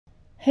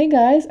Hey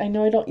guys, I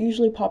know I don't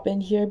usually pop in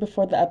here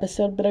before the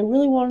episode, but I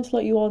really wanted to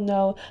let you all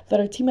know that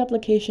our team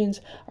applications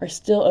are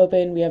still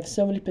open. We have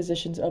so many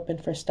positions open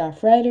for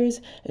staff writers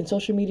and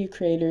social media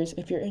creators.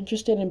 If you're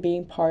interested in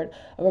being part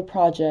of a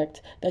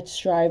project that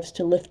strives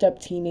to lift up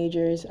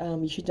teenagers,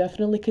 you should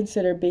definitely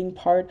consider being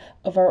part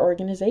of our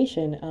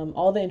organization.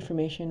 All the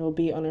information will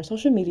be on our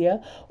social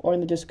media or in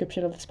the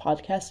description of this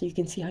podcast, so you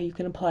can see how you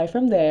can apply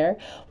from there.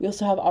 We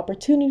also have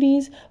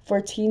opportunities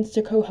for teens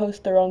to co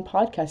host their own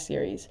podcast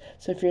series.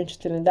 So if you're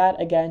interested in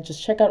that, again,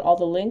 just check out all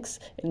the links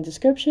in the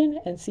description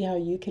and see how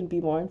you can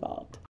be more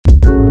involved.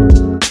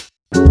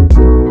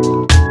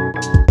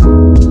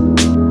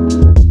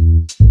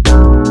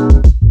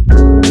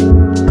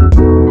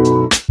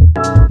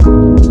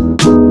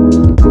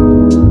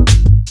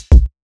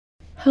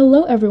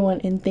 Hello,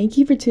 everyone, and thank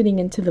you for tuning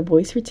into the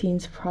Voice for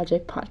Teens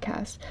Project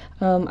podcast.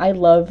 I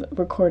love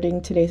recording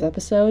today's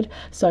episode,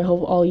 so I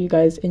hope all you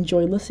guys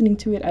enjoy listening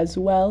to it as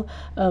well.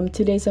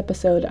 Today's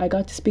episode, I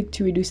got to speak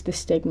to Reduce the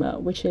Stigma,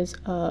 which is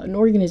an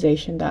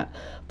organization that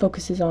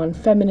focuses on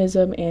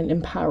feminism and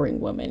empowering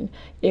women.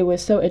 It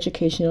was so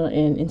educational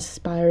and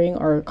inspiring.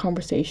 Our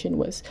conversation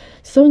was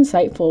so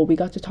insightful. We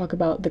got to talk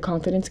about the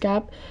confidence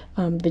gap,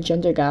 the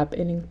gender gap,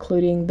 and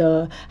including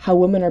the how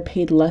women are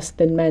paid less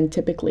than men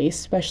typically,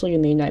 especially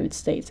in the United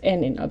States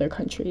and in other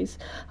countries.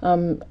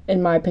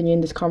 In my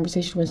opinion, this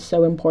conversation was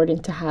so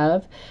important to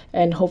have,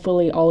 and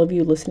hopefully all of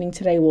you listening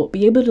today will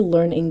be able to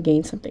learn and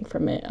gain something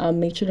from it.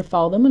 Make sure to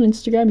follow them on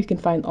Instagram. You can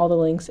find all the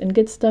links and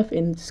good stuff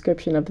in the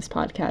description of this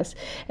podcast.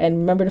 And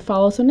remember to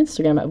follow us on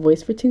Instagram at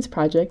Voice for Teens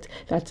Project.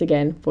 That's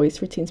again, Voice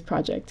for Teens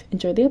Project.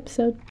 Enjoy the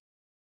episode.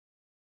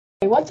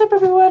 Hey, what's up,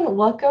 everyone?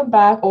 Welcome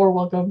back, or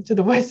welcome to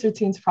the Voice for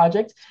Teens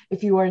Project.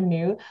 If you are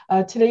new,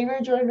 today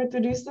we're joined with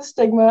Reduce the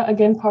Stigma,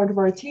 again, part of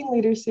our Teen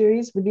Leader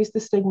series. Reduce the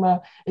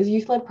Stigma is a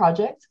youth-led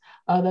project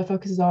that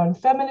focuses on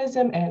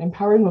feminism and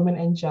empowering women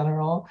in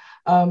general.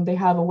 They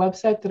have a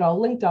website that I'll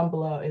link down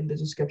below in the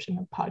description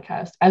of the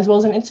podcast, as well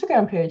as an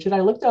Instagram page that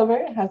I looked over.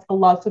 It has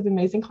lots of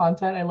amazing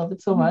content. I love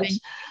it so much.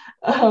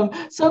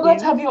 So glad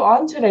to have you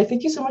on today.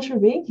 Thank you so much for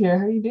being here.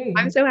 How are you doing?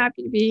 I'm so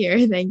happy to be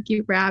here. Thank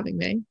you for having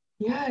me.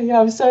 Yeah,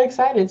 I'm so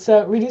excited.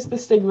 So, Reduce the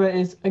Stigma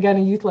is again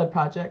a youth-led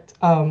project.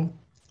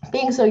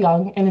 Being so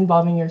young and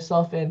involving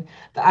yourself in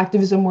the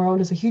activism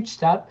world is a huge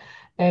step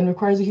and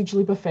requires a huge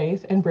leap of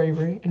faith and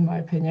bravery, in my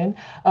opinion.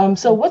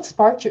 So, what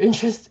sparked your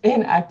interest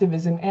in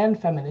activism and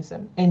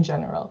feminism in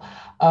general?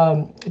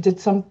 Did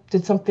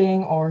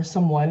something or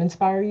someone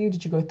inspire you?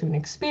 Did you go through an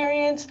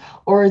experience,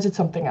 or is it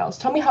something else?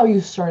 Tell me how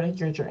you started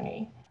your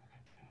journey.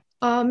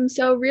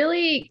 So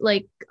really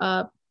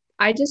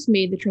I just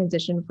made the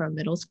transition from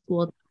middle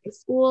school to high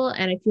school,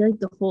 and I feel like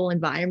the whole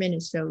environment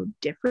is so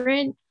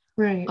different.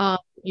 Right.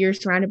 You're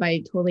surrounded by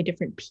totally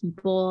different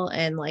people,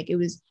 and it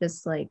was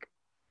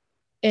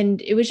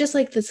just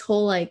like this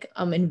whole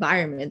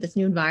environment, this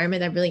new environment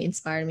that really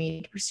inspired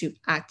me to pursue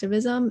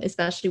activism,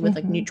 especially with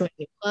like Mm-hmm. joining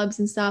new clubs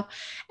and stuff.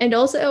 And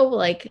also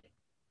like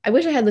I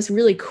wish I had this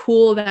really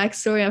cool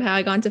backstory of how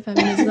I got into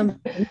feminism.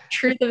 The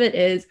truth of it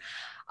is,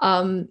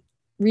 um,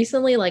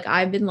 recently like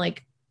I've been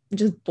like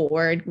just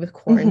bored with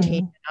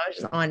quarantine. Mm-hmm. I was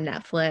just on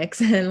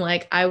Netflix and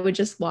like I would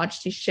just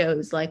watch these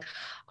shows like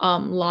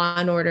Law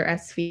and Order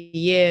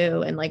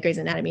SVU and like Grey's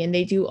Anatomy, and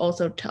they do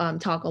also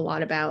talk a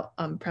lot about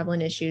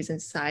prevalent issues in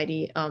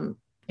society,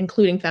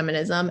 including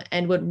feminism.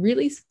 And what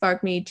really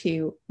sparked me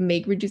to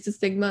make Reduce the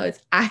Stigma is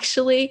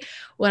actually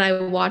when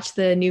I watched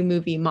the new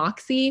movie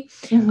Moxie.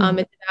 Mm-hmm.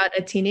 It's about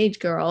a teenage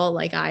girl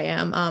like I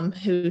am,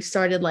 who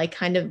started like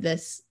kind of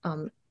this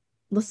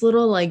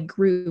little like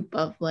group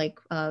of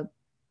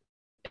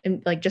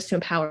and like just to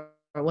empower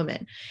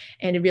women,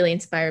 and it really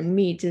inspired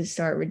me to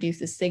start Reduce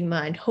the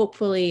Stigma and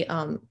hopefully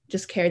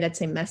just carry that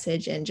same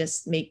message and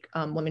just make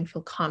women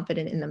feel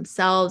confident in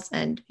themselves,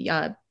 and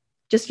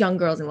just young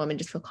girls and women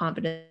just feel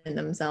confident in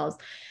themselves.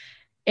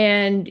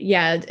 And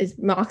yeah,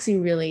 Moxie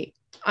really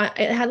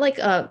it had like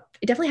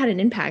it definitely had an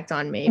impact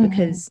on me Mm-hmm.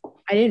 because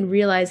I didn't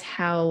realize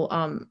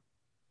how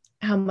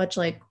much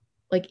like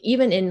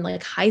even in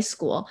like high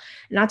school,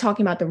 not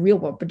talking about the real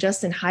world, but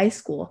just in high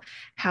school,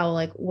 how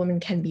like women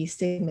can be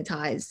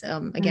stigmatized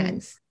Right.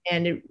 against.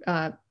 And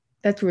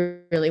that's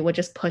really what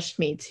just pushed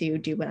me to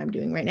do what I'm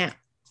doing right now.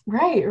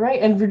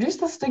 Right. And reduce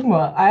the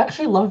stigma. I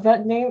actually love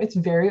that name. It's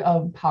very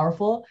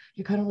powerful.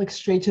 You kind of like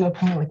straight to the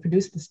point, like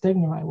reduce the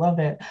stigma. I love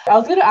it. I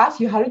was gonna ask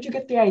you, how did you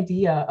get the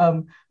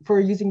idea for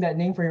using that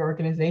name for your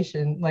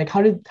organization? Like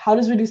how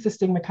does reduce the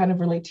stigma kind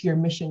of relate to your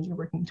mission you're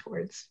working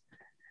towards?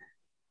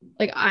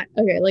 Like I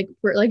okay, like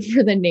for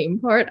the name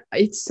part,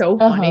 it's so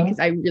funny Uh-huh. because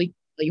I really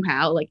tell you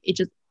how like it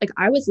just like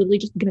I was literally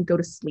just gonna go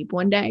to sleep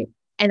one day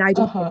and I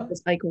just Uh-huh.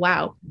 was like,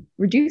 wow,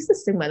 Reduce the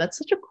Stigma. That's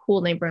such a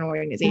cool name for an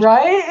organization.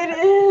 Right? It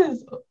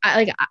is.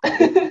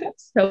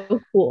 That's so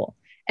cool.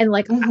 And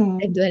like Mm-hmm.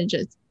 and then it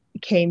just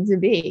came to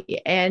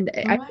be. And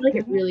Oh I my feel like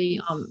it really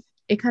goodness.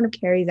 it kind of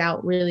carries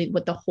out really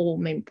what the whole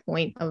main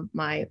point of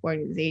my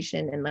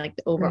organization and like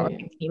the Right.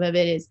 overarching theme of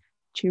it is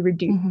to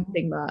reduce Mm-hmm.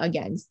 stigma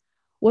against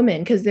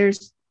women, because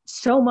there's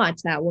so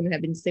much that women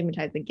have been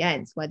stigmatized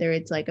against, whether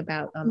it's like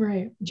about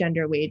Right.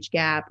 gender wage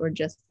gap or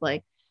just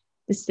like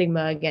the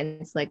stigma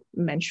against like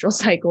menstrual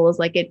cycles.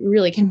 Like it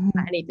really can be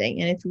Hmm.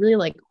 anything. And it's really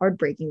like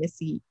heartbreaking to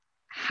see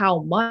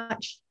how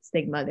much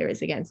stigma there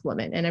is against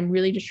women. And I'm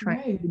really just trying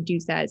to Right.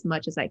 reduce that as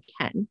much as I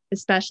can,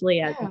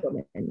 especially as a Yeah.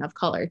 woman of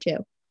color too.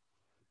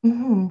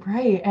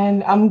 Right.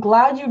 And I'm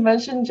glad you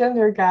mentioned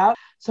gender gap.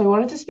 So I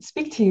wanted to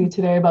speak to you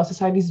today about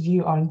society's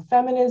view on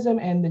feminism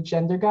and the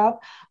gender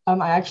gap.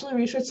 I actually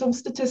researched some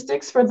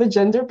statistics for the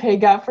gender pay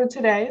gap for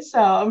today. So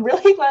I'm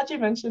really glad you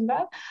mentioned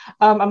that.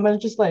 I'm gonna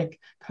just like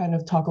kind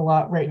of talk a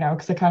lot right now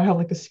because I kind of have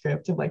like a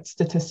script of like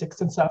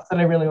statistics and stuff that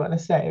I really want to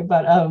say.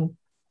 But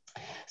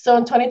so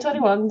in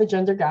 2021, the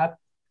gender gap,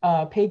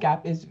 pay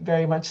gap is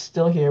very much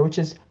still here, which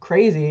is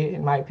crazy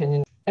in my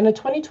opinion. In a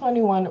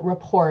 2021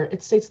 report,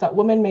 it states that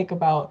women make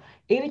about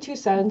 82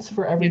 cents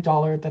for every Yeah.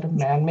 dollar that a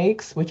man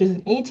makes, which is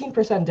an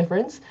 18%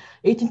 difference.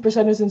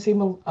 18% doesn't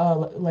seem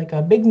like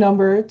a big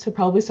number to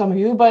probably some of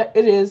you, but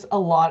it is a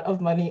lot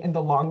of money in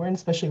the long run,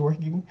 especially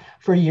working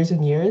for years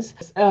and years.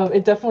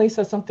 It definitely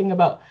says something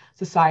about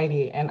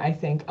society, and I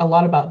think a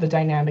lot about the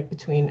dynamic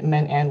between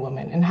men and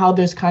women and how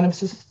there's kind of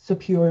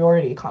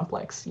superiority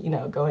complex,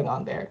 going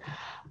on there.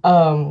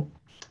 Um,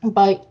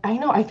 but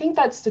I think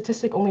that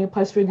statistic only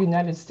applies for the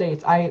United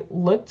States. I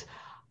looked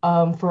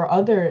for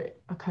other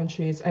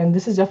countries, and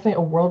this is definitely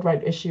a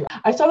worldwide issue.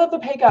 I saw that the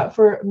pay gap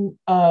for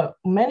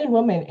men and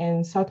women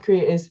in South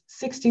Korea is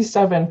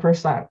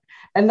 67%.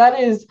 And that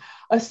is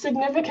a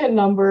significant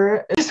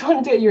number. I just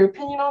wanted to get your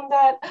opinion on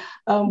that.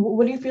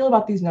 What do you feel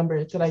about these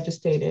numbers that I just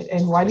stated?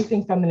 And why do you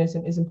think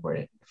feminism is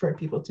important for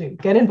people to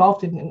get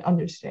involved in and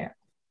understand?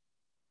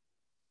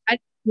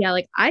 Yeah,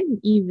 like I didn't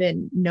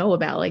even know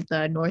about like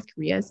the North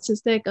Korea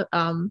statistic.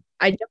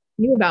 I just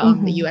knew about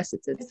the Mm-hmm. US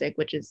statistic,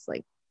 which is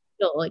like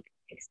still like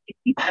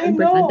I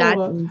 67%. That's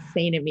know.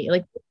 insane to me.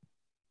 Like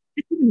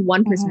even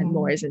 1%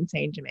 more Mm-hmm. is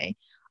insane to me.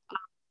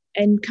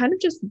 And kind of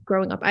just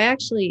growing up, I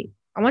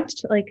wanted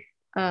to like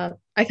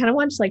I kind of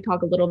wanted to like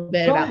talk a little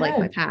bit Go about like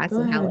my ahead. past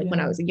Go and how ahead. like when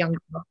I Yeah. was a young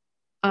girl.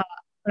 Uh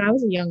when I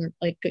was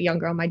a young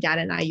girl, my dad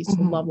and I used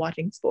to love Mm-hmm.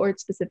 watching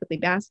sports, specifically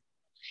basketball.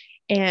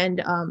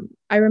 And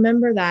I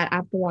remember that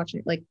after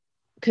watching like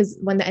because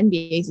when the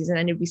NBA season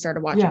ended, we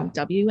started watching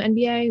Yeah.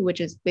 WNBA,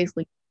 which is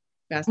basically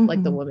like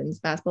the Mm-hmm. women's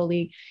basketball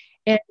league.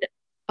 And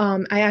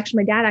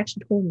my dad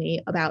actually told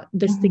me about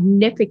the Mm-hmm.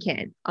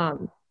 significant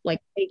like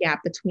pay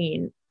gap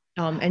between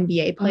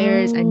NBA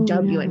players and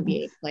Oh,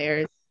 WNBA yes.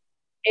 players.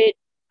 It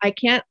I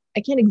can't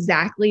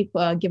exactly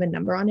give a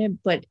number on it,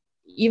 but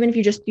even if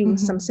you just do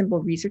some Mm-hmm. simple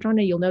research on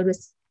it, you'll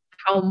notice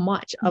how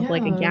much of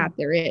like a Yeah. gap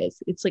there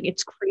is. It's like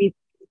it's crazy.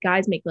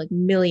 Guys make like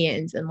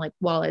millions, and like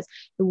while as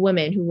the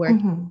women who work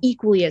Mm-hmm.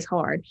 equally as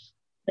hard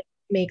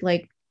make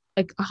like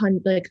like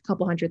a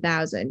couple hundred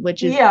thousand,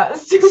 which is Yeah,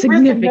 super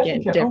significant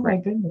significant. Oh my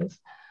difference. goodness.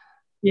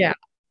 Yeah,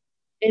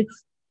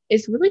 it's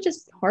it's really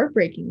just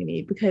heartbreaking to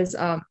me because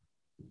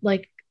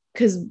like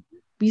because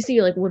we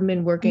see like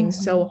women working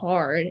so Mm-hmm.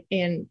 hard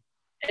and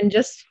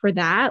just for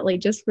that like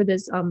just for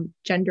this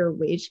gender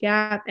wage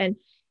gap. And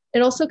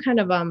it also kind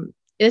of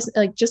is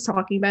like just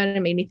talking about it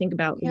made me think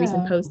about a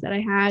recent Yeah. post that I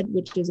had,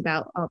 which is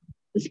about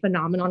this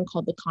phenomenon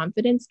called the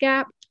confidence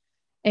gap,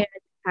 and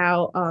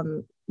how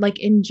like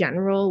in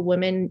general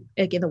women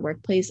like in the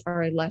workplace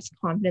are less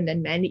confident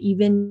than men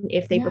even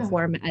if they Yeah.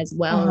 perform as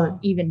well or Uh-huh.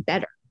 even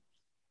better.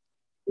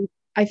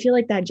 I feel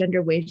like that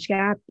gender wage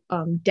gap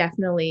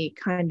definitely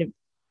kind of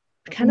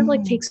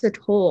like Mm-hmm. takes a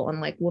toll on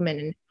like women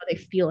and how they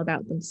feel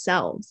about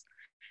themselves.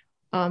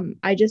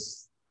 I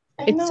just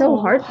I it's so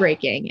know.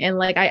 heartbreaking, and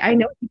like I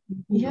know it's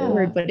a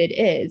word, Yeah. but it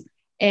is.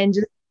 And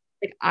just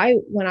like I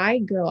when I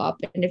grow up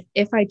and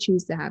if I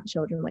choose to have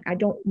children, like I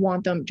don't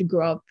want them to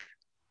grow up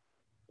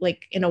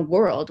like in a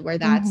world where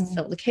that's Mm-hmm.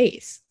 still the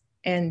case.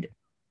 And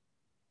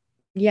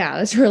yeah,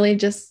 that's really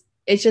just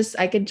it's just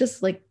I could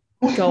just like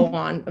go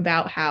on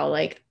about how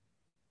like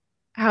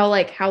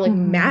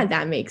Mm-hmm. mad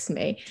that makes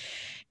me.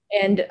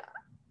 And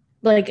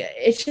like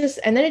it's just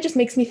and then it just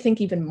makes me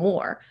think even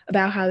more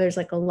about how there's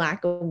like a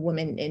lack of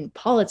women in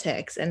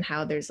politics and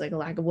how there's like a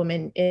lack of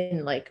women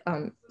in like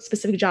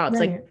specific jobs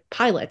like Right.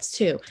 pilots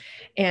too.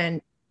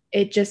 And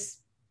it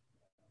just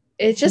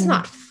it's just Mm-hmm.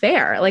 not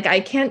fair. Like I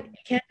can't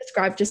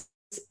describe just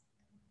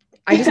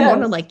I just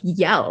want to Yes. like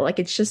yell. Like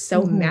it's just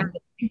so mad.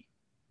 Mm-hmm.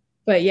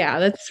 But yeah,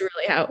 that's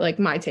really how like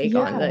my take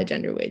on the Yeah.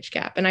 gender wage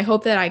gap. And I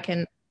hope that I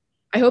can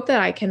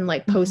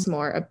like Mm-hmm. post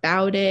more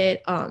about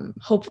it.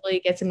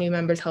 Hopefully get some new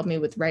members help me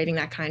with writing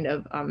that kind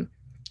of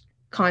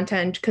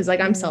content because like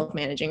I'm Right.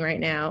 self-managing right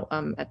now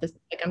at this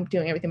like I'm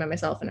doing everything by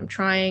myself and I'm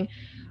trying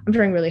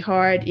really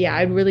hard. Yeah,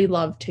 I'd really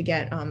love to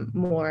get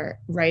more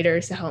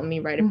writers to help me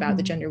write about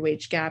the Mm-hmm. gender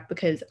wage gap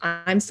because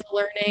I'm still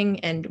learning,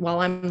 and while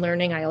I'm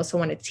learning I also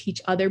want to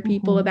teach other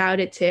people Mm-hmm. about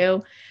it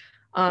too.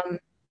 um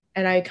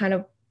and I kind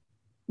of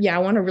yeah, I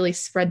want to really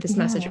spread this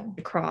message Yeah.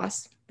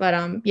 across. But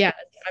yeah,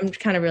 I'm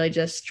kind of really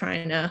just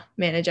trying to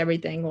manage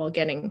everything while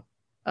getting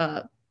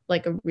uh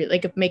like a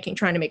making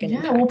trying to make an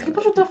Yeah, well, impact on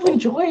people other should definitely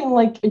people. join.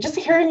 Like, just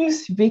hearing you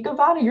speak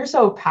about it, you're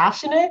so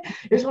passionate,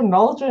 you're so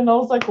knowledgeable, and I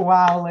was like,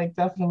 wow, like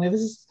definitely,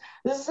 this is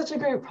such a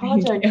great Thank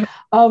project. you.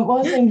 What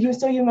was saying,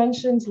 you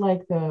mentioned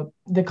like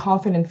the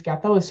confidence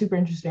gap. That was super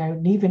interesting. I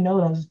didn't even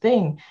know that was a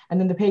thing. And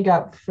then the pay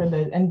gap for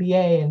the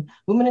NBA and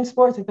women in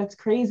sports, like that's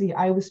crazy.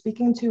 I was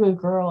speaking to a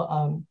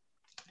girl.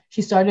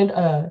 She started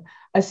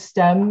a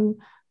STEM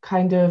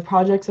kind of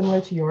project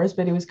similar to yours,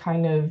 but it was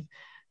kind of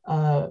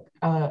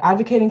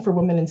advocating for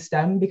women in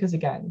STEM because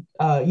again,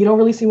 you don't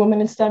really see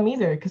women in STEM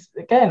either. Because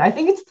again, I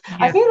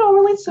Yeah. think it all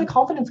relates to the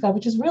confidence gap,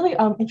 which is really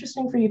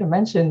interesting for you to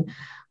mention.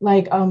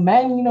 Like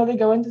men, they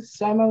go into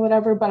STEM or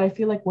whatever, but I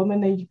feel like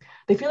women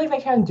they feel like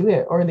they can't do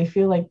it, or they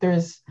feel like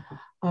there's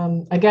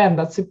again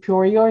that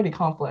superiority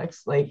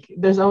complex. Like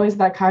there's always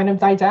that kind of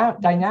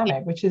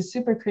dynamic, which is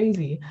super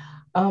crazy.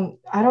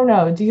 I don't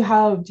know. Do you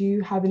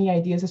have any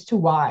ideas as to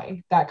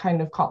why that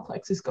kind of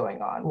complex is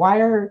going on?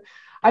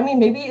 I mean,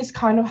 maybe it's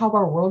kind of how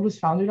our world was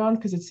founded on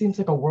because it seems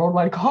like a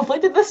worldwide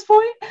conflict at this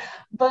point.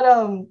 But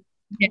why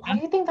Yeah.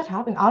 do you think that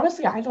happened?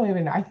 Honestly, I don't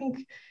even know. I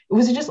think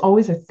was it just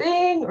always a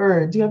thing,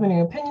 or do you have any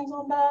opinions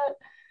on that?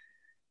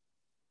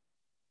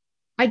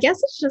 I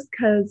guess it's just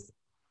because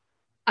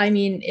I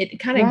mean, it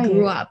kind of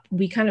grew Right. up.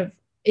 We kind of,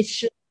 it's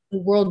just the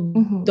world, the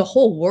Mm-hmm.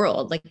 whole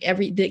world, like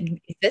the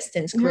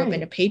existence grew up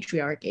in a Right.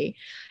 patriarchy.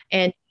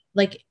 And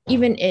like,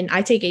 even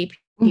I take AP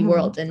Mm-hmm.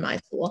 World in my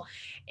school.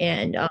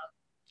 And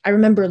I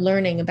remember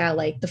learning about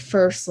like the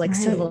first like Right.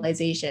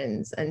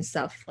 civilizations and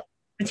stuff, like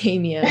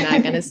Mesopotamia and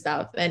that kind of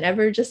stuff. And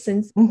ever just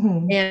since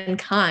Mm-hmm.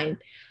 mankind,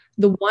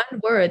 the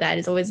one word that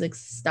is always like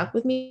stuck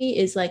with me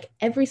is like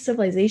every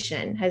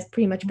civilization has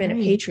pretty much been a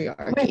Right. Wait,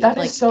 patriarchy, that is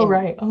like so in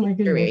right. Oh my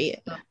goodness.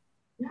 history.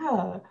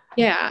 Yeah.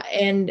 Yeah,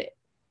 and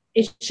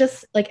it's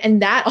just like,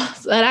 and that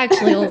also that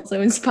actually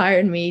also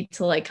inspired me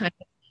to like kind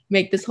of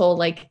make this whole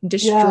like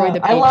destroy Yeah. the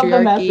I love the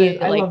message.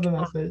 patriarchy I love the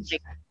message.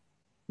 like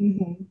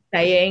Mm-hmm.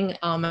 saying.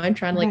 I'm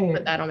trying to like put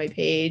Right. that on my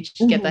page,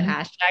 get that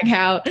Mm-hmm. hashtag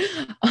out.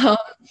 um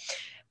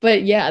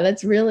but yeah,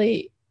 that's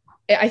really,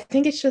 I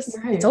think it's just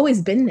it's Right.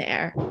 always been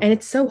there, and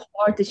it's so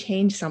hard to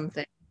change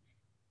something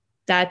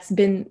that's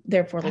been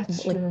there for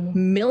That's like true.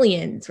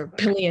 millions or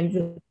billions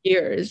of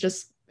years.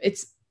 Just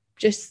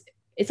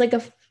it's like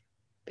a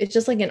it's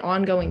just like an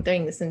ongoing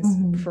thing since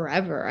Mm-hmm.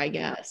 forever, I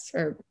guess.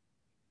 Or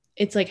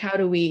it's like, how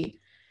do we,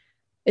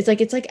 it's like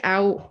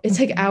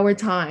Mm-hmm. our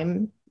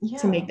time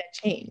to make Yeah. that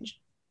change.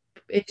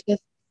 It's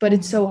just, but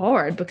it's Mm-hmm. so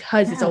hard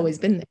because it's Yeah. always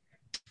been there.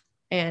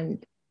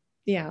 And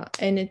yeah,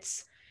 and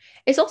it's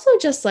also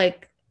just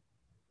like,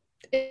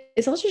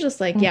 it's also just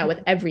like, yeah, with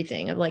Mm-hmm.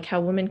 everything of like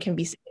how women can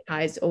be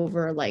stigmatized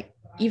over like,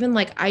 even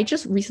like I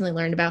just recently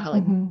learned about how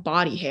like Mm-hmm.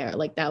 body hair,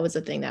 like that was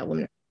a thing that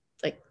women,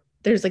 like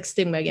there's like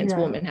stigma against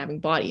Yeah. women having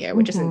body hair,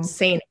 which is Mm-hmm.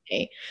 insane to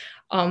me.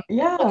 Like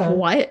Yeah.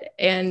 what?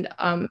 And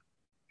I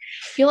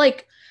feel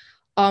like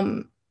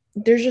um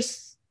there's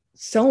just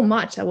so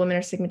much that women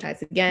are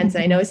stigmatized against.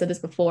 And I know I Mm-hmm. said this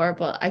before,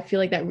 but I feel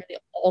like that really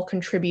all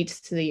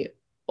contributes to the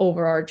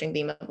overarching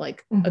theme of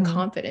like a Mm-hmm.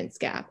 confidence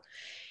gap.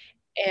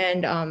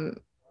 And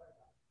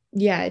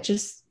yeah, it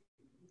just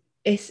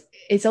it's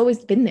it's always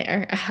been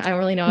there. I don't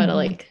really know how to Mm-hmm.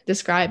 like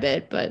describe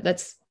it, but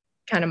that's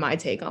kind of my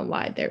take on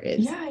why there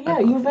is Yeah, a yeah.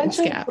 You confidence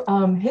mentioned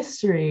gap.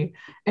 history,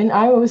 and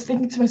I was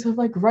thinking to myself,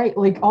 like, right,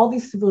 like all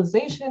these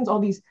civilizations, all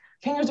these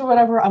kingdoms or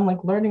whatever, I'm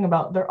like learning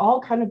about, they're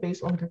all kind of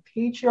based on like a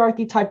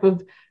patriarchy type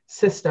of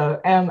system.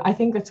 And I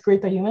think that's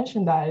great that you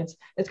mentioned that.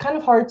 It's kind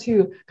of hard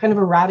to kind of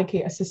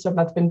eradicate a system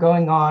that's been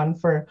going on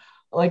for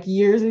like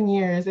years and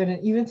years,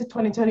 and even to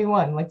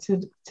 2021, like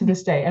to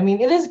this day. I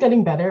mean, it is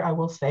getting better, I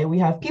will say. We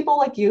have people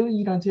like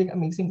you doing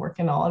amazing work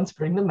and all and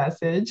spreading the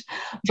message,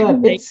 but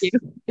Thank you.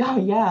 oh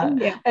yeah,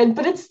 Yeah. and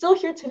but it's still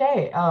here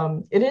today.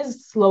 It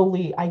is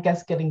slowly, I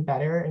guess, getting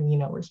better, and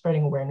we're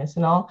spreading awareness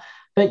and all.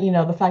 But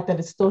the fact that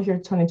it's still here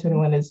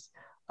 2021 is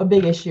a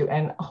big issue,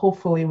 and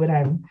hopefully when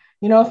I'm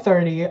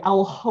 30,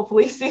 I'll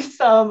hopefully see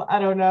some, I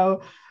don't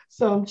know,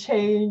 some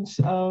change.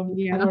 I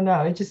Yeah. don't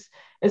know,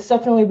 it's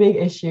definitely a big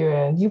issue,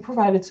 and you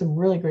provided some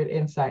really great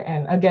insight.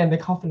 And again, the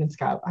confidence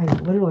gap, I'm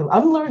literally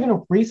going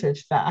to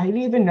research that. I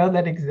didn't even know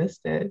that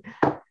existed.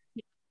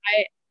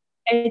 I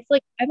it's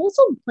like I've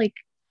also like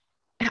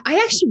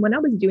I actually, when I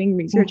was doing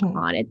research Mhm.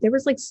 on it, there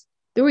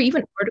were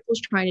even articles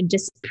trying to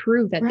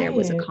disprove that there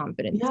was a Right.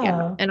 confidence gap.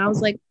 Yeah. And I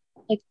was like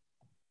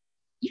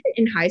even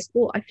in high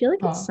school, I feel like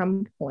at Huh.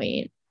 some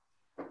point,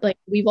 like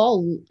we've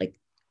all like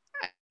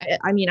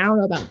I mean, I don't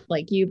know about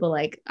like you, but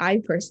like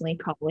I personally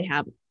probably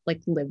have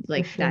like lived For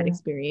like that sure.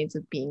 experience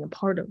of being a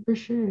part of For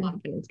sure.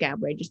 confidence gap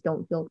where I just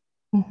don't feel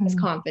as Hmm.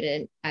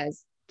 confident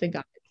as the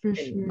guys For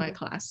in my sure.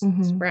 class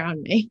Hmm.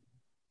 around me.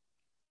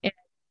 And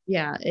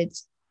yeah,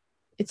 it's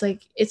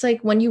like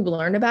when you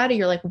learn about it,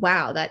 you're like,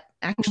 wow, that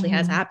actually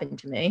has Hmm. happened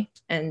to me,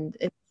 and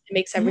it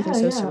makes everything Yeah,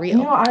 so yeah.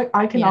 surreal.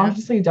 I can Yeah,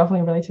 honestly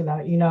definitely relate to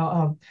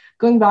that.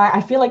 Going back,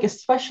 I feel like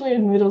especially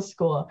in middle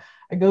school,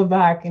 I go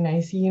back and I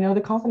see,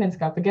 the confidence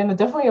gap. Again, it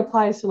definitely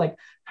applies to like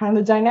kind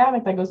of the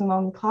dynamic that goes on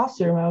in the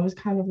classroom. I was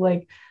kind of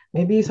like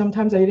maybe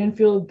sometimes I didn't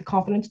feel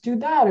confident to do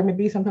that, or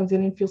maybe sometimes I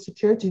didn't feel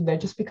secure to do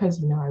that just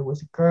because, I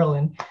was a girl.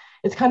 And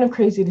it's kind of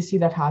crazy to see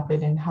that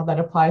happen and how that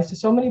applies to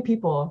so many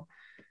people.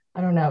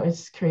 I don't know.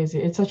 It's crazy.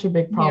 It's such a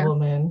big Yeah.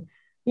 problem. And,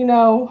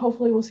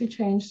 hopefully we'll see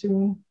change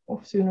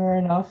sooner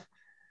enough.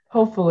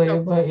 Hopefully.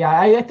 But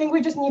yeah, I think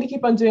we just need to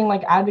keep on doing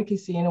like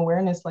advocacy and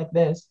awareness like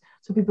this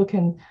so people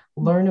can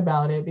learn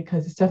about it,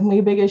 because it's definitely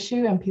a big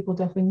issue and people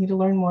definitely need to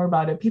learn more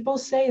about it. People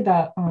say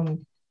that I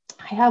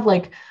have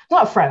like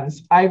not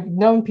friends. I've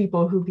known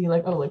people who be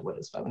like, oh, like what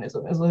is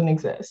feminism? It doesn't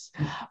exist.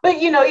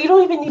 But you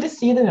don't even need to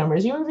see the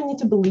numbers. You don't even need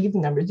to believe the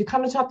numbers. You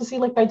kind of just have to see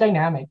like that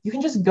dynamic. You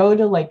can just go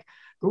to like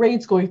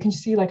grade school. You can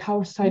see like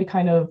how society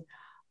kind of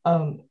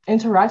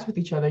interacts with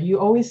each other. You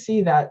always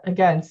see that,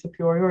 again,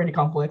 superiority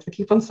complex. I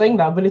keep on saying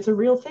that, but it's a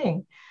real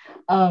thing.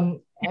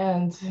 And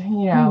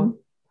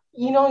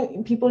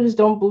people just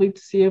don't believe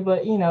to see it.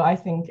 But I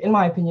think, in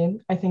my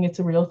opinion, I think it's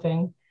a real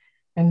thing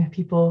and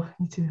people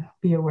need to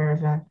be aware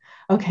of that.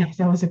 Okay,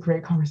 that was a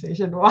great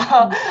conversation.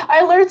 Wow,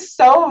 I learned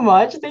so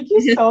much. Thank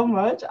you so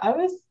much. I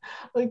was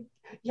like,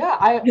 yeah,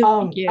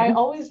 I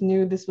always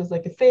knew this was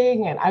like a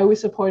thing and I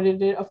always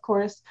supported it, of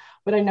course,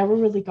 but I never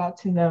really got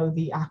to know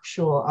the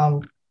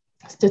actual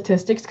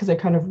statistics because I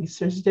kind of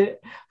researched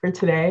it for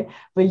today.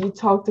 But you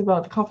talked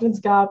about the confidence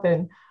gap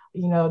and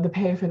the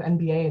pay for the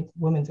NBA,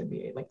 women's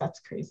NBA, like that's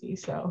crazy.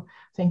 So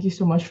thank you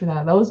so much for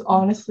that. That was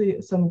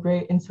honestly some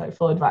great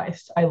insightful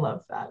advice. I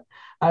love that.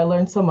 I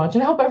learned so much,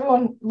 and I hope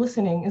everyone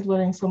listening is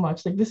learning so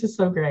much. Like this is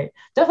so great.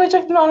 Definitely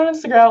check them out on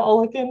Instagram. I'll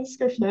link in the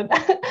description.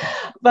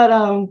 But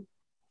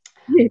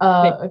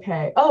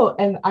okay. Oh,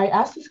 and I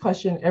ask this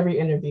question every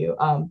interview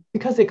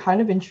because it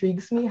kind of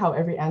intrigues me how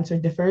every answer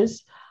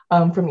differs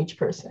from each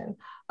person,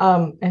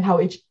 and how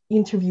each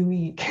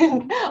interviewee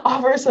can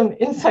offer some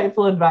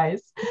insightful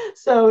advice.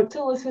 So,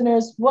 to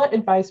listeners, what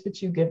advice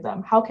would you give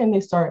them? How can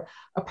they start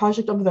a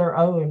project of their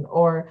own,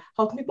 or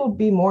how can people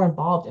be more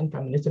involved in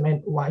feminism,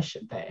 and why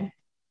should they?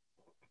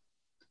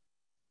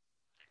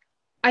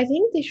 I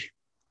think they should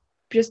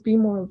just be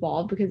more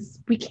involved because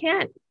we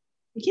can't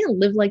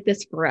live like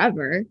this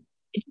forever.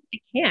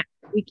 It can't.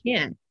 We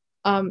can't.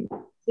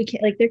 We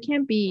can't like there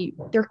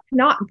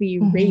cannot be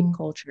rape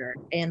culture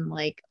and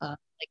like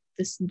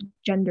this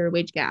gender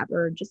wage gap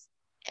or just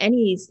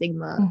any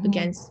stigma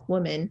against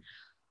women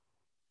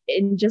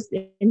in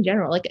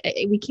general. Like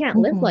we can't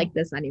live like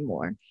this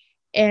anymore.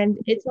 And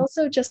it's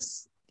also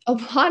just a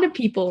lot of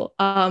people.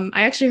 I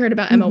actually heard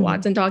about Emma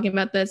Watson talking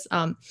about this.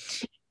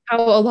 How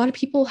a lot of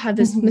people have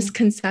this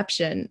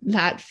misconception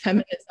that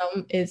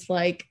feminism is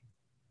like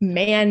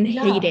man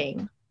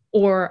hating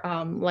or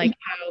like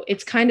how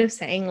it's kind of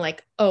saying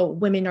like, oh,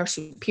 women are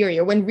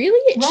superior when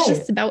really it's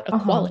just about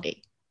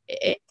equality.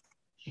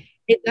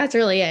 That's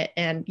really it.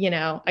 And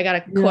I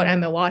gotta quote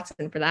Emma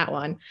Watson for that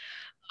one.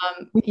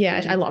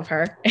 I love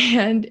her.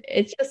 And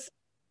it's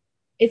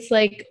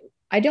like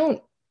I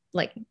don't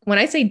like when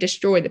I say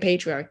destroy the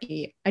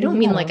patriarchy, I don't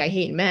mean like I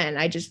hate men.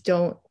 I just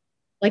don't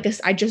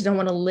I just don't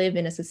want to live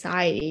in a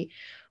society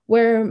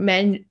where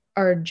men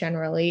are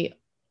generally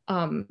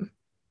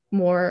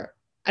more.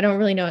 I don't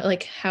really know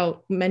like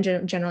how men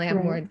generally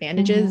have more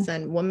advantages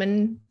than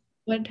women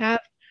would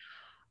have.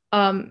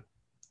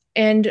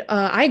 And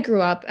I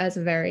grew up as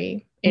a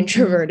very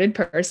introverted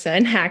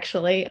person,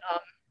 actually.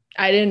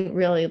 I didn't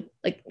really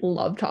like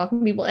love talking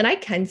to people, and I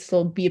can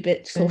still be a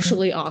bit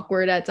socially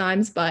awkward at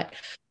times, but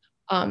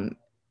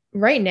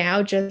right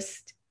now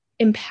just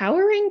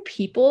empowering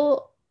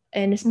people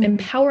and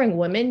empowering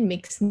women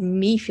makes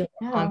me feel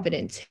more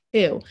confident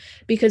too,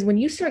 because when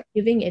you start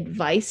giving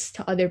advice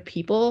to other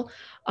people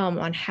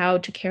on how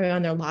to carry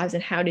on their lives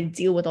and how to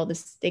deal with all the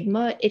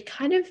stigma,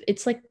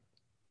 it's like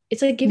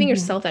giving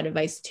yourself that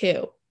advice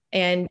too.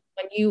 And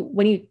when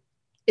you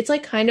it's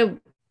like kind of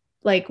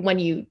like when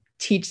you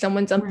teach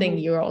someone something,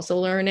 you're also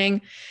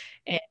learning.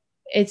 And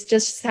it's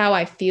just how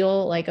I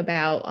feel like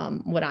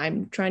about what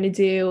I'm trying to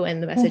do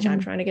and the message I'm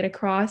trying to get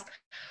across.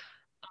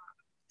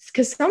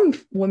 Because some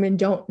women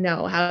don't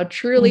know how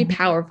truly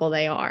powerful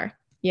they are,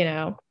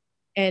 and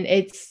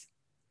it's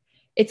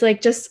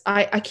like just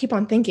I keep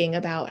on thinking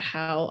about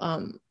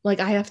how like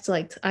I have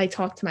to I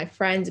talk to my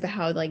friends about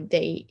how like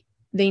they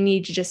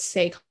need to just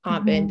stay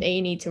confident. They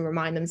need to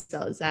remind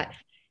themselves that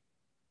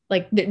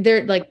like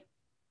they're like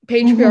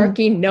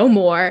patriarchy no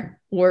more.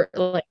 We're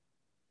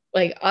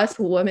like us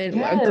women,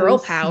 girl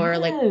power,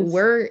 like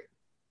we're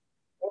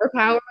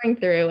powering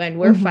through and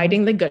we're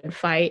fighting the good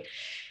fight.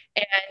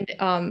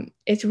 And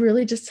it's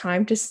really just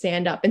time to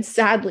stand up. And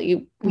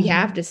sadly, we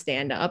have to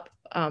stand up.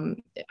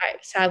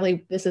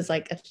 Sadly, this is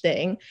like a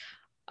thing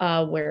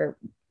where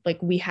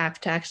like we have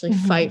to actually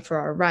fight for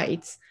our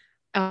rights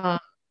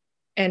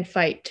and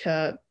fight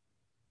to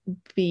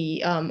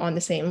be on the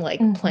same like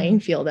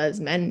playing field as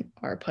men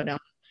are put on.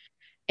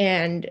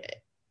 And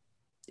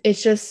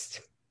it's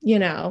just,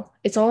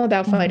 it's all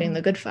about fighting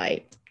the good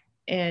fight.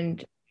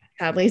 And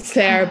sadly it's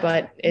there,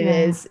 but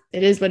it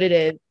is what it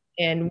is.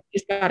 And we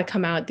just got to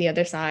come out the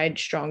other side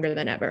stronger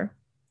than ever.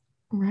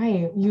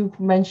 Right. You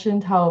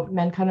mentioned how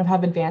men kind of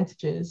have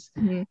advantages.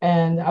 Mhm.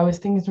 And I was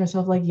thinking to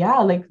myself, like, yeah,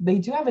 like they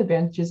do have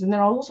advantages. And then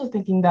I was also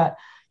thinking that,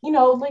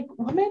 like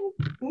women,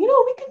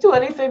 we can do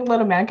anything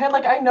that a man can.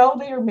 Like, I know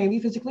they are maybe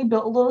physically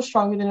built a little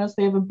stronger than us.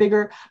 They have a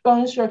bigger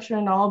bone structure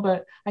and all,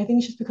 but I think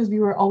it's just because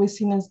we were always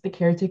seen as the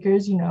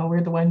caretakers,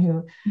 we're the one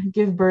who Mhm.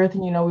 give birth.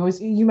 And, we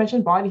always, you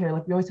mentioned body hair,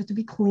 like we always have to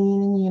be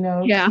clean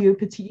and, Yeah. cute,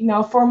 petite,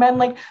 for men,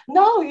 like,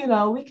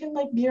 no, we can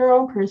like be our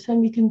own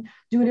person. We can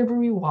do whatever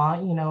we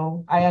want.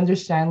 I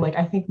understand, like,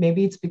 I think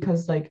maybe it's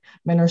because like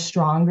men are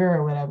stronger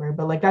or whatever,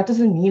 but like that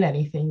doesn't mean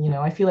anything.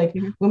 I feel like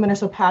Mhm. women are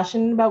so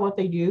passionate about what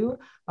they do.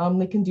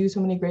 They can do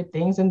so many great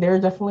things, and they're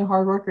definitely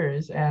hard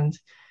workers. And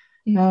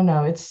I Mhm. don't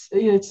know,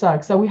 it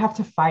sucks that we have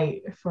to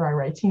fight for our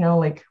rights,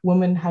 like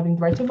women having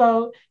the right to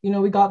vote.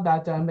 We got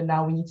that done, but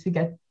now we need to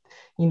get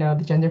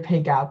the gender pay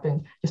gap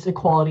and just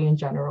equality in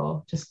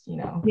general, just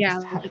Yeah,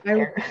 just have like I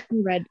there.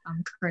 read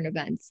current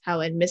events how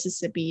in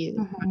Mississippi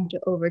Mhm. trying to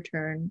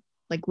overturn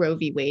like Roe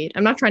v. Wade.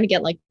 I'm not trying to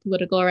get like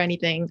political or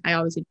anything. I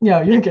obviously Yeah,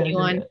 don't you're offend good,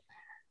 you're anyone.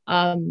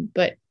 good.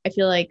 But I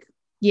feel like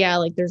yeah,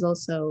 like there's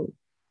also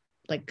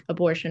like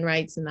abortion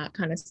rights and that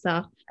kind of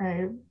stuff. All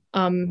right.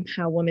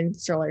 How women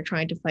still are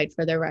trying to fight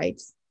for their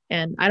rights.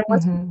 And I don't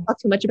want to Mm-hmm. talk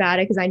too much about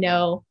it because I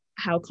know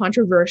how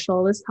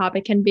controversial this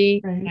topic can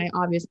be. Right. I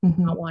obviously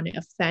Mm-hmm. don't want to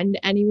offend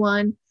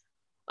anyone.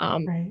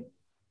 Um, Right.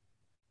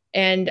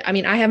 and I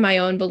mean, I have my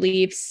own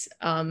beliefs.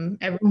 Everyone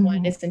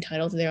Mm-hmm. is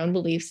entitled to their own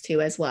beliefs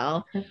too, as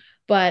well.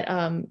 But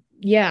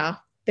yeah,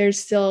 there's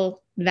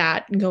still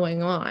that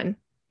going on.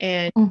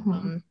 And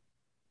Mm-hmm.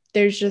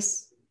 there's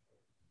just,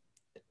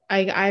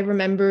 I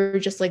remember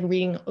just like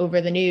reading over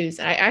the news.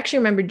 I actually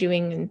remember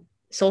doing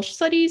social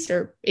studies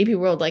or AP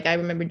World. Like I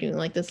remember doing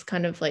like this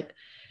kind of like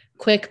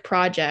quick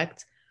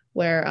project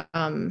where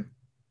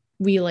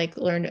we like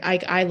learned,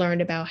 I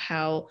learned about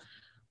how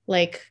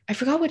like, I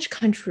forgot which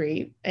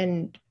country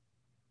and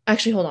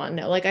actually hold on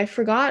no like I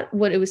forgot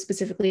what it was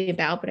specifically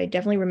about, but I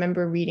definitely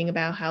remember reading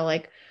about how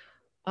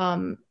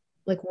um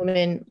like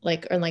women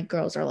like or like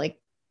girls are like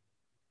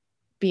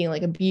being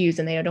like abused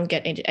and they don't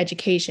get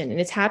education, and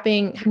it's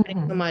happening so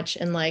Mm-hmm. much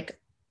in like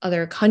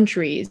other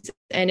countries.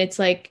 And it's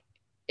like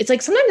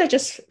sometimes I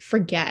just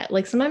forget,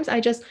 like sometimes I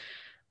just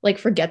like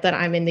forget that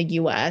I'm in the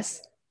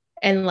US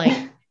and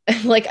like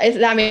like if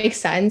that makes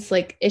sense,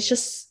 like it's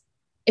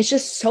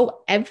just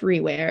so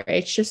everywhere,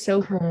 it's just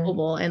so Correct.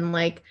 global. And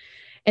like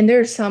and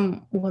there's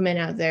some women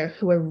out there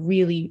who are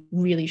really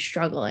really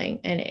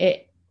struggling, and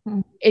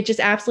it just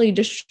absolutely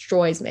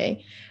destroys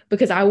me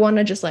because I want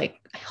to just like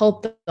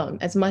help them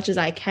as much as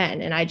I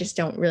can, and I just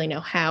don't really know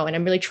how, and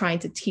I'm really trying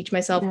to teach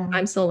myself. Yeah.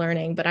 I'm still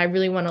learning, but I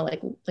really want to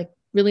like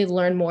really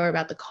learn more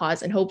about the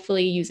cause, and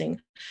hopefully using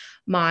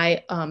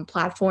my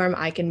platform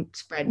I can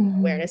spread Mm-hmm.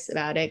 awareness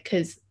about it,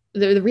 because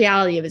the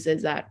reality of it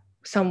is that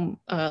some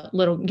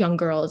little young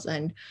girls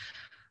and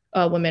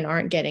women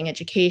aren't getting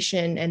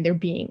education, and they're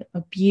being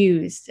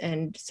abused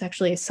and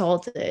sexually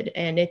assaulted,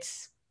 and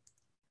it's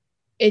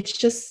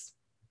just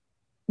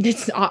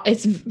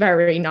it's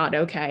very not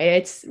okay.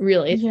 It's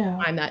Yeah.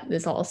 time that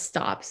this all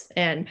stops,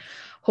 and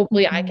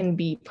hopefully I Mm-hmm. can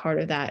be part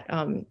of that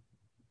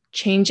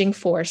changing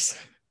force.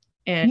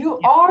 And You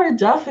yeah, are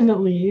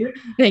definitely.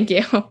 thank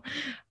you.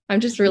 I'm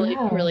just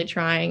Yeah. really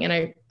trying, and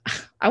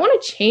I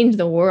want to change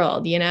the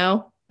world, you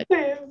know.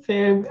 Same,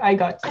 same. I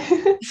got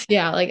you.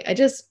 Yeah, like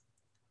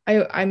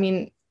I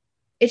mean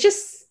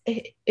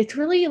it's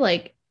really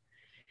like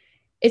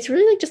it's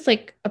really just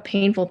like a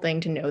painful thing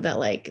to know that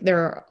like there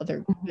are other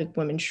Mhm. like,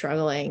 women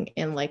struggling,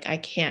 and like I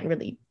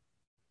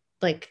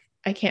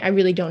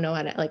really don't know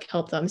how to like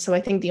help them. So I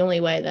think the only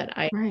way that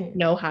I Right.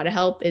 know how to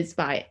help is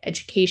by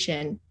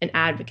education and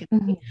advocacy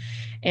Mhm.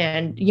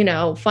 and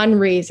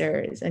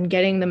fundraisers and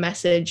getting the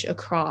message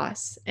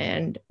across.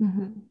 And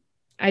Mhm.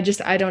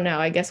 I don't know,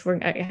 I guess I'm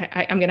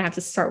gonna have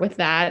to start with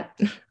that.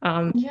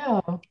 um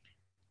Yeah.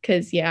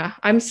 because yeah,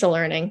 I'm still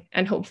learning,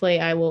 and hopefully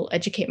I will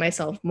educate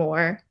myself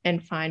more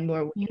and find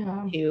more ways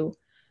Yeah. to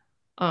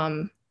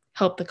um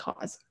help the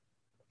cause.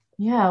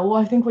 Yeah, well,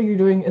 I think what you're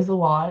doing is a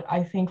lot.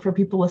 I think for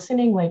people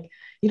listening, like,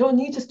 you don't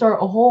need to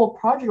start a whole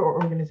project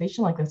or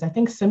organization like this. I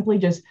think simply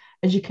just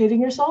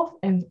educating yourself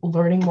and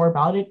learning more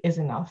about it is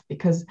enough,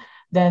 because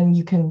then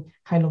you can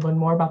kind of learn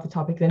more about the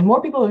topic. Then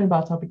more people learn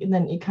about the topic, and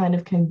then it kind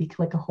of can be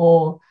like a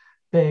whole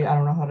big, I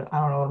don't know what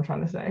I'm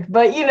trying to say,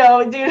 but do you know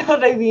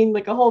what I mean?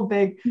 Like a whole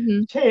big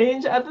Mhm.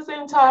 change at the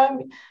same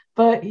time.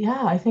 But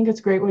yeah, I think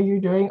it's great what you're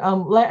doing.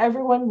 Let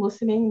everyone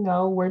listening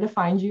know where to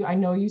find you. I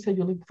know you said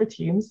you're looking for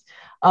teams.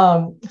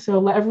 So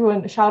let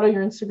everyone shout out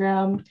your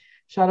Instagram,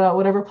 shout out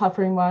whatever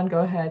platform you're on.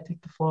 Go ahead,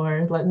 take the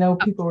floor. Let know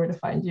people where to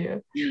find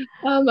you.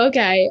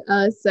 Okay.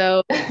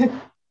 So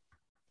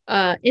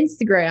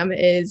Instagram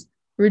is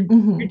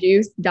Mhm.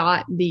 reduce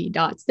dot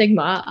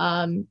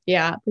stigma.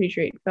 Yeah, pretty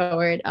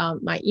straightforward.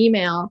 My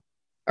email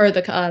or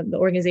the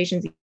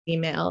organization's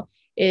email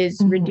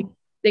is reduce Mhm.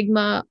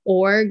 stigma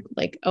org,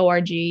 like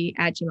org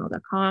at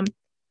gmail.com.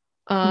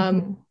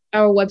 Um, Mhm.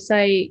 our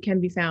website can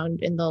be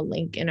found in the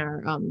link in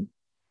our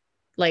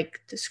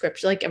like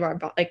description, like of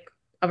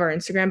our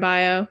Instagram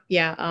bio.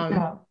 Yeah.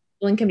 Yeah.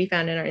 link can be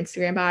found in our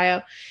Instagram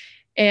bio.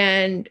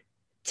 And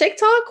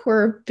TikTok,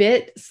 we're a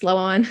bit slow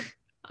on.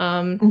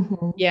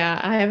 Yeah,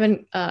 I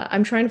haven't,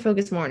 I'm trying to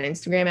focus more on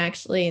Instagram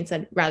actually,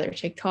 instead rather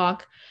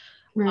TikTok.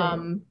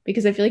 Right.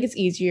 Because I feel like it's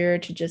easier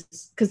to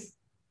just, because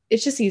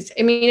it's just easy.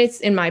 I mean,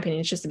 it's, in my opinion,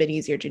 it's just a bit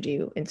easier to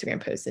do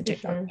Instagram posts than For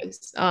TikTok sure.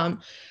 posts.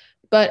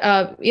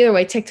 But either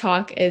way,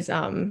 TikTok is,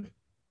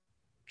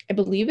 I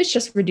believe it's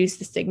just reduce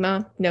the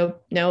stigma. No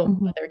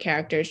other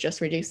characters, just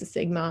reduce the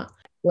stigma.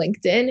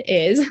 LinkedIn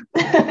is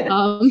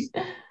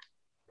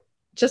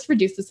just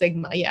reduce the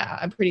stigma. Yeah,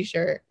 I'm pretty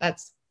sure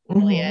that's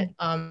really it.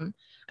 I'm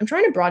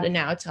trying to broaden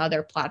out to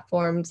other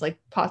platforms, like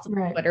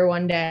possibly Right. Twitter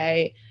one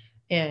day.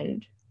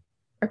 And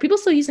are people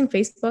still using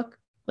Facebook?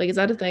 Like, is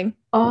that a thing?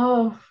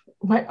 My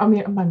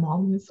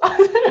mom is.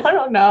 I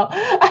don't know.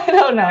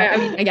 I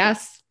mean, I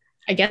guess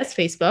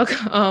Facebook.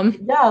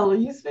 Yeah, we'll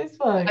use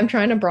Facebook. I'm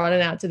trying to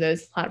broaden out to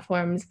those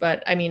platforms,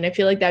 but I mean, I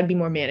feel like that'd be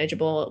more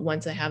manageable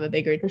once I have a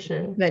bigger For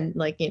sure. than,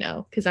 like,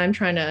 because I'm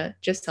trying to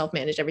just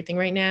self-manage everything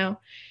right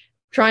now,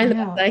 trying the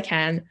best that I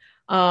can.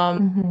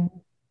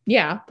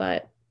 Yeah,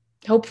 but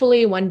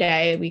hopefully one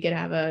day we could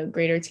have a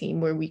greater team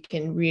where we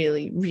can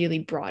really, really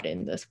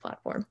broaden this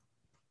platform.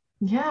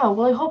 Yeah,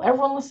 well, I hope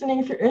everyone listening,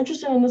 if you're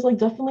interested in this, like,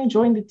 definitely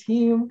join the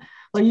team.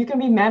 Like, you can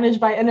be managed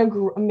by an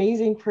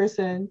amazing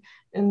person.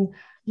 And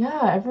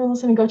yeah, everyone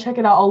listening, go check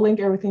it out. I'll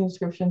link everything in the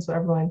description so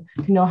everyone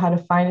can know how to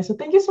find it. So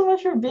thank you so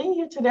much for being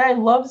here today. I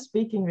love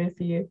speaking with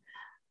you.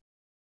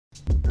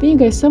 Thank you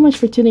guys so much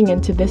for tuning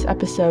in to this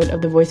episode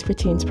of the Voice for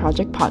Teens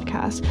Project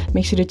podcast.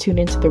 Make sure to tune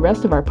into the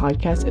rest of our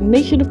podcast and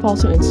make sure to follow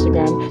us on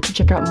Instagram to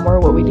check out more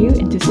of what we do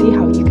and to see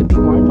how you can be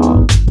more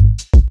involved.